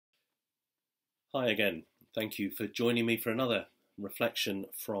Hi again. Thank you for joining me for another reflection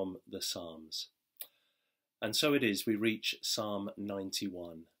from the Psalms. And so it is, we reach Psalm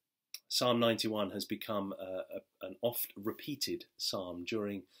 91. Psalm 91 has become an oft repeated psalm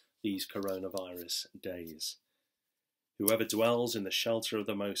during these coronavirus days. Whoever dwells in the shelter of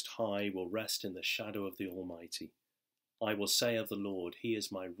the Most High will rest in the shadow of the Almighty. I will say of the Lord, He is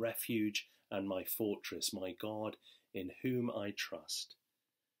my refuge and my fortress, my God, in whom I trust.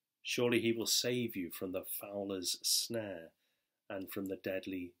 Surely He will save you from the fowler's snare and from the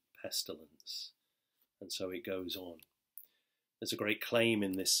deadly pestilence. And so it goes on. There's a great claim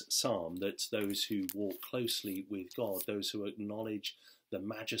in this psalm that those who walk closely with God, those who acknowledge the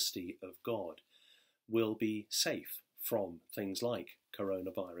majesty of God, will be safe from things like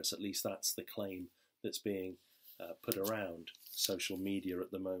coronavirus. At least that's the claim that's being put around social media at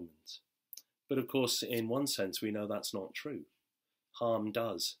the moment. But of course, in one sense, we know that's not true. Harm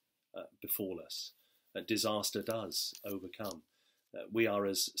does befall us. Disaster does overcome. We are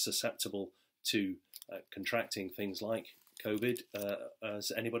as susceptible to contracting things like COVID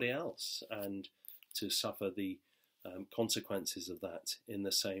as anybody else, and to suffer the consequences of that in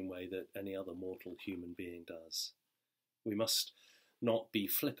the same way that any other mortal human being does. We must not be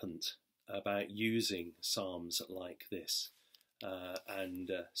flippant about using psalms like this,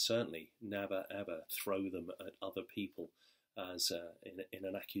 and certainly never ever throw them at other people as in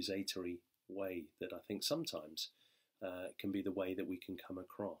an accusatory way that I think sometimes can be the way that we can come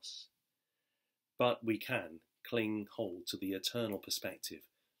across. But we can hold to the eternal perspective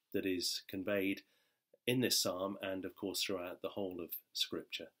that is conveyed in this psalm and of course throughout the whole of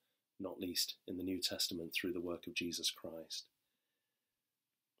Scripture, not least in the New Testament through the work of Jesus Christ.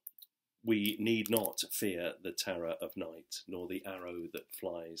 We need not fear the terror of night, nor the arrow that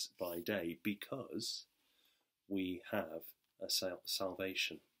flies by day, because we have a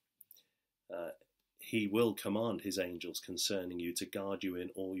salvation. He will command his angels concerning you to guard you in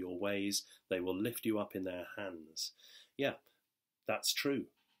all your ways. They will lift you up in their hands. Yeah, that's true.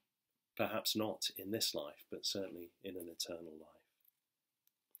 Perhaps not in this life, but certainly in an eternal life.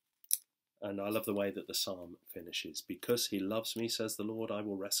 And I love the way that the psalm finishes. Because he loves me, says the Lord, I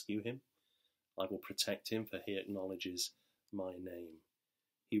will rescue him. I will protect him, for he acknowledges my name.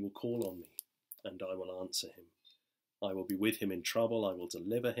 He will call on me, and I will answer him. I will be with him in trouble. I will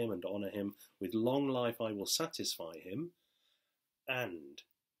deliver him and honour him. With long life I will satisfy him and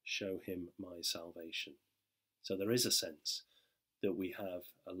show him my salvation. So there is a sense that we have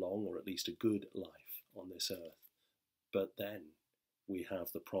a long, or at least a good life on this earth. But then we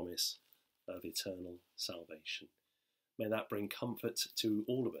have the promise of eternal salvation. May that bring comfort to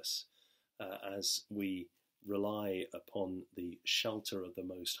all of us as we rely upon the shelter of the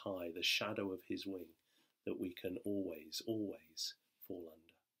Most High, the shadow of his wing, that we can always, always fall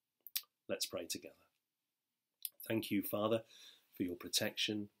under. Let's pray together. Thank you, Father, for your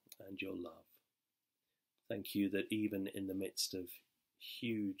protection and your love. Thank you that even in the midst of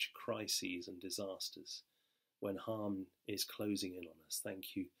huge crises and disasters, when harm is closing in on us,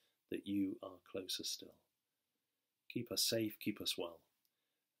 thank you that you are closer still. Keep us safe, keep us well,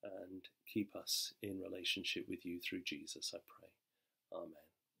 and keep us in relationship with you through Jesus, I pray. Amen.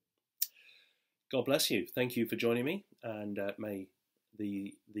 God bless you. Thank you for joining me, and may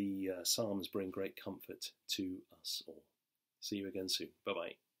the Psalms bring great comfort to us all. See you again soon.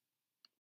 Bye-bye.